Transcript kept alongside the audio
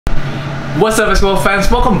What's up basketball fans,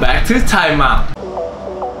 welcome back to Time Out.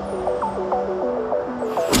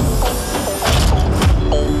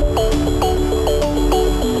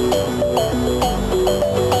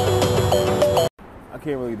 I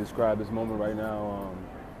can't really describe this moment right now.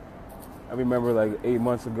 I remember like 8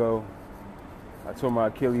 months ago, I tore my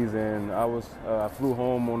Achilles and I flew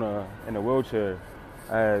home in a wheelchair.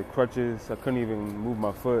 I had crutches, I couldn't even move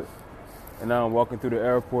my foot. And now I'm walking through the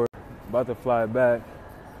airport, about to fly back.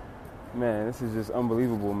 Man, this is just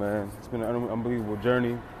unbelievable, man. It's been an unbelievable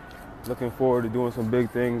journey. Looking forward to doing some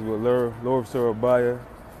big things with Louvre Basketball,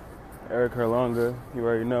 Eric Herlanga, you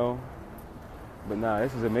already know. But nah,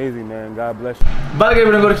 this is amazing, man. God bless you. Balik lagi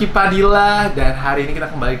dengan Rocky Padila, dan hari ini kita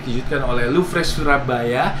kembali dikejutkan oleh Louvre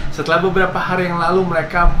Surabaya. Setelah beberapa hari yang lalu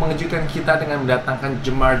mereka mengejutkan kita dengan mendatangkan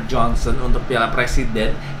Jamar Johnson untuk Piala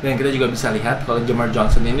Presiden. Dan kita juga bisa lihat kalau Jamar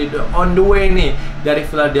Johnson ini on the way nih dari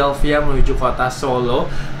Philadelphia menuju kota Solo.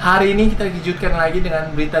 Hari ini kita dikejutkan lagi dengan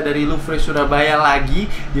berita dari Louvre Surabaya lagi,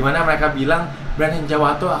 dimana mereka bilang Brandon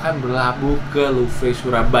Jawato akan berlabuh ke Louvre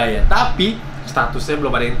Surabaya. Tapi statusnya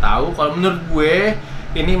belum ada yang tahu. Kalau menurut gue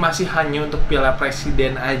ini masih hanya untuk Piala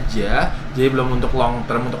Presiden aja, jadi belum untuk long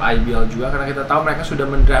term, untuk IBL juga, karena kita tahu mereka sudah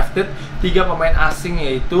mendrafted 3 pemain asing,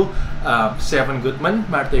 yaitu Seven Goodman,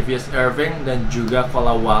 Martavius Irving, dan juga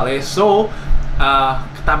Kolawale. So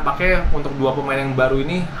tampaknya untuk 2 pemain yang baru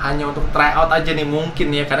ini hanya untuk tryout aja nih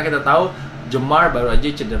mungkin ya, karena kita tahu Jamar baru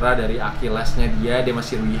aja cedera dari Achillesnya dia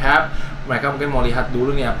masih rehab. Mereka mungkin mau lihat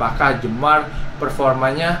dulu nih apakah Jamar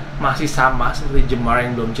performanya masih sama seperti Jamar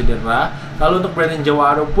yang belum cedera. Lalu untuk Brandon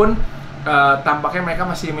Jawato pun tampaknya mereka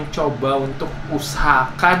masih mencoba untuk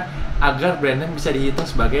usahakan agar Brandon bisa dihitung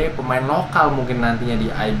sebagai pemain lokal mungkin nantinya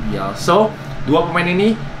di IBL. So, 2 pemain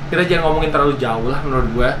ini kita jangan ngomongin terlalu jauh lah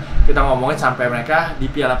menurut gue. Kita ngomongin sampai mereka di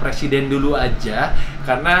Piala Presiden dulu aja,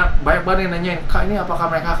 karena banyak banget yang nanyain, Kak, ini apakah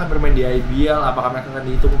mereka akan bermain di IBL, apakah mereka akan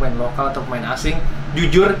dihitung pemain lokal atau pemain asing.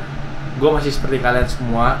 Jujur, gue masih seperti kalian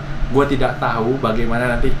semua, gue tidak tahu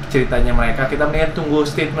bagaimana nanti ceritanya mereka. Kita mendingan tunggu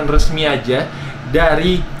statement resmi aja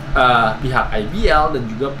dari pihak IBL dan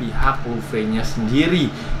juga pihak Louvre-nya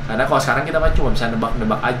sendiri. Karena kalau sekarang kita cuma bisa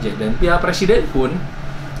nebak-nebak aja. Dan Piala Presiden pun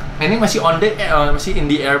ini masih masih in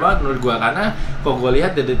the air banget menurut gue, karena kalau gue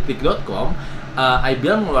lihat dari detik.com,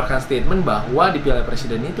 IBL mengeluarkan statement bahwa di Piala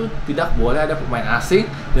Presiden itu tidak boleh ada pemain asing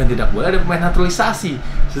dan tidak boleh ada pemain naturalisasi.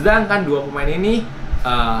 Sedangkan 2 pemain ini,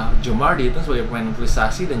 Jamar dihitung sebagai pemain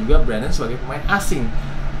naturalisasi dan juga Brandon sebagai pemain asing.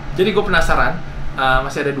 Jadi gue penasaran,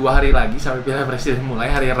 masih ada 2 hari lagi sampai Piala Presiden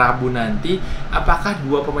mulai, hari Rabu nanti, apakah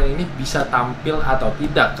 2 pemain ini bisa tampil atau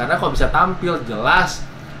tidak? Karena kalau bisa tampil,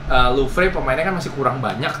 jelas Louvre pemainnya kan masih kurang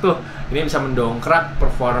banyak tuh. Ini bisa mendongkrak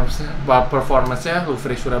performance-nya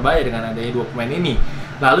Louvre Surabaya dengan adanya 2 pemain ini.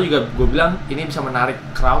 Lalu juga gue bilang ini bisa menarik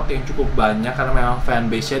crowd yang cukup banyak, karena memang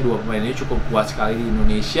fanbase-nya 2 pemain ini cukup kuat sekali di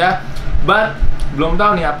Indonesia. But belum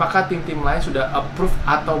tahu nih apakah tim-tim lain sudah approve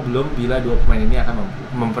atau belum bila 2 pemain ini akan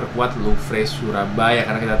memperkuat Louvre Surabaya,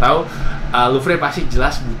 karena kita tahu Louvre pasti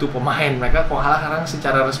jelas butuh pemain. Mereka kalau sekarang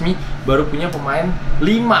secara resmi baru punya pemain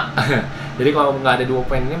 5. Jadi kalau nggak ada 2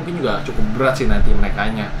 pemain ini mungkin juga cukup berat sih nanti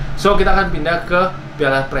merekanya. So kita akan pindah ke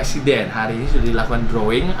Piala Presiden. Hari ini sudah dilakukan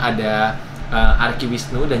drawing, ada Arki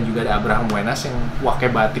Wisnu dan juga ada Abraham Wenas yang pakai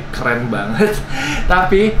batik keren banget.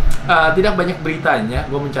 Tapi tidak banyak beritanya.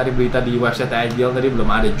 Gue mencari berita di website IBL tadi, belum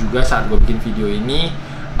ada juga saat gue bikin video ini.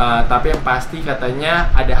 Tapi yang pasti katanya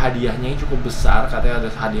ada hadiahnya yang cukup besar. Katanya ada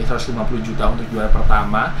hadiah 150 juta untuk juara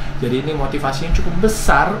pertama. Jadi ini motivasinya cukup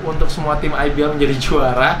besar untuk semua tim IBL menjadi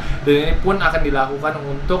juara. Dan ini pun akan dilakukan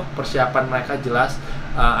untuk persiapan mereka jelas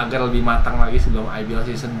agar lebih matang lagi sebelum IBL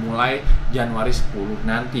season mulai Januari 10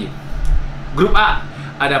 nanti. Grup A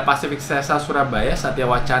ada Pacific Sesa Surabaya, Satya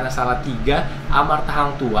Wacana Salatiga, Amarta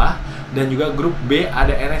Hang Tuah. Dan juga grup B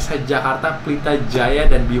ada NSH Jakarta, Pelita Jaya,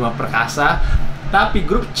 dan Bima Perkasa. Tapi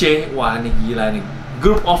grup C, wah ini gila nih,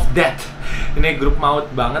 Group of Death. Ini grup maut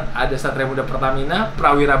banget, ada Satria Muda Pertamina,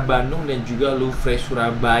 Prawira Bandung, dan juga Louvre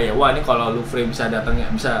Surabaya. Wah ini kalau Louvre bisa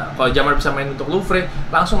datangnya, kalau Jamar bisa main untuk Louvre,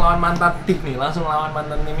 langsung lawan mantan tim nih,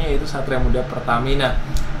 yaitu Satria Muda Pertamina.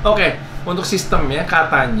 Oke, untuk sistemnya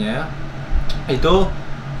katanya itu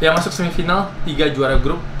yang masuk semifinal 3 juara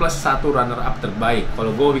grup plus 1 runner up terbaik.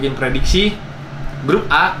 Kalau gue bikin prediksi, grup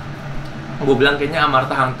A, gue bilang kayaknya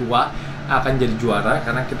Amarta Hang Tuah akan jadi juara,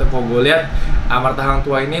 karena kita kalau gue lihat Amarta Hang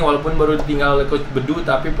Tuah ini walaupun baru ditinggal oleh coach Bedu,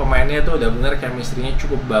 tapi pemainnya tuh udah bener chemistry-nya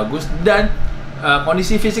cukup bagus, dan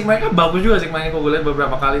kondisi fisik mereka bagus juga sih mainnya. Kalau gue lihat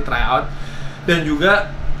beberapa kali tryout. Dan juga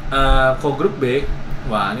kalau grup B,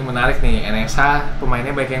 wah ini menarik nih, NSH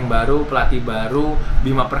pemainnya baik yang baru, pelatih baru,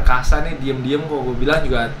 Bima Perkasa nih diem-diem kalau gue bilang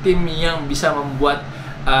juga tim yang bisa membuat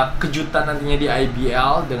kejutan nantinya di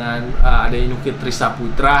IBL dengan ada Inuki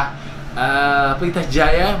Trisaputra. Pelita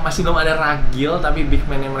Jaya masih belum ada ragil, tapi big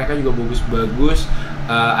man-nya mereka juga bagus-bagus.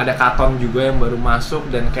 Ada Katon juga yang baru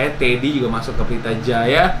masuk, dan kayak Teddy juga masuk ke Pelita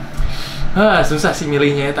Jaya. Susah sih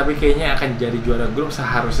milihnya, tapi kayaknya akan jadi juara grup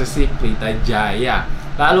seharusnya sih Pelita Jaya.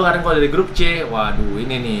 Lalu kadang kalau dari grup C, waduh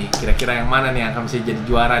ini nih kira-kira yang mana nih yang akan bisa jadi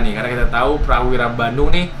juara nih, karena kita tahu Prawira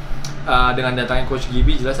Bandung nih dengan datangnya Coach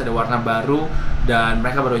Gibi jelas ada warna baru, dan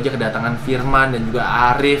mereka baru aja kedatangan Firman dan juga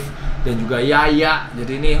Arif dan juga Yaya.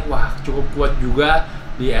 Jadi ini wah cukup kuat juga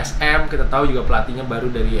di SM. Kita tahu juga pelatihnya baru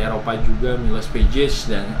dari Eropa juga, Milos Pejic,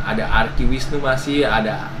 dan ada Arki Wisnu, masih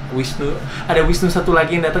ada Wisnu satu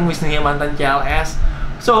lagi yang datang, Wisnunya mantan CLS.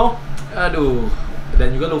 So, aduh,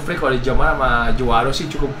 dan juga Louvre kalau di Jerman sama Jawato sih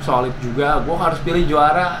cukup solid juga. Gue harus pilih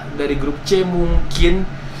juara dari grup C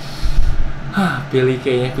mungkin.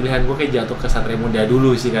 Pilihan gue kayak jatuh ke Satria Muda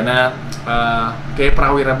dulu sih, karena kayak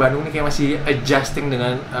Prawira Bandung ini kayak masih adjusting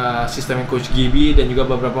dengan sistemnya Coach Gibi dan juga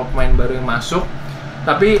beberapa pemain baru yang masuk.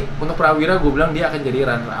 Tapi untuk Prawira gue bilang dia akan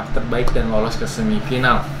jadi runner up terbaik dan lolos ke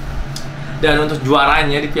semifinal. Dan untuk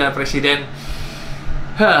juaranya di Piala Presiden,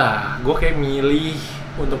 gue kayak milih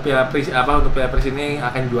untuk Piala Presiden ini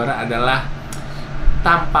akan juara adalah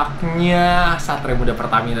tampaknya Satria Muda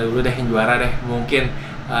Pertamina dulu deh yang juara deh.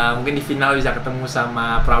 Mungkin di final bisa ketemu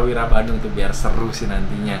sama Prawira Bandung tuh, biar seru sih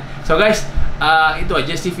nantinya. So guys, itu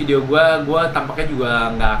aja sih video gue. Gue tampaknya juga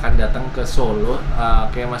nggak akan datang ke Solo,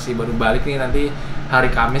 kayak masih baru balik nih nanti hari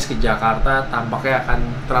Kamis ke Jakarta. Tampaknya akan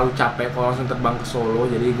terlalu capek kalau langsung terbang ke Solo,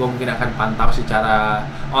 jadi gue mungkin akan pantau secara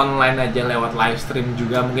online aja lewat live stream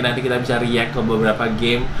juga. Mungkin nanti kita bisa react ke beberapa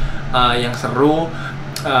game yang seru.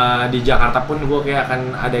 Di Jakarta pun gue kayak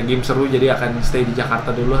akan ada game seru, jadi akan stay di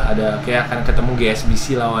Jakarta dulu. Ada kayak akan ketemu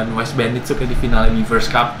GSBC lawan West Bandits tuh kayak di final Membahas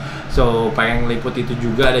Cup. So pengen liput itu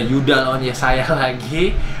juga. Ada Yuda lawan Yesaya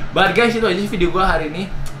lagi. But guys, itu aja video gue hari ini.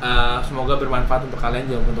 Semoga bermanfaat untuk kalian.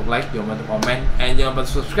 Jangan lupa untuk like, jangan lupa untuk comment, and jangan lupa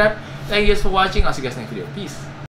untuk subscribe. Thank you guys for watching. I'll see you guys next video. Peace.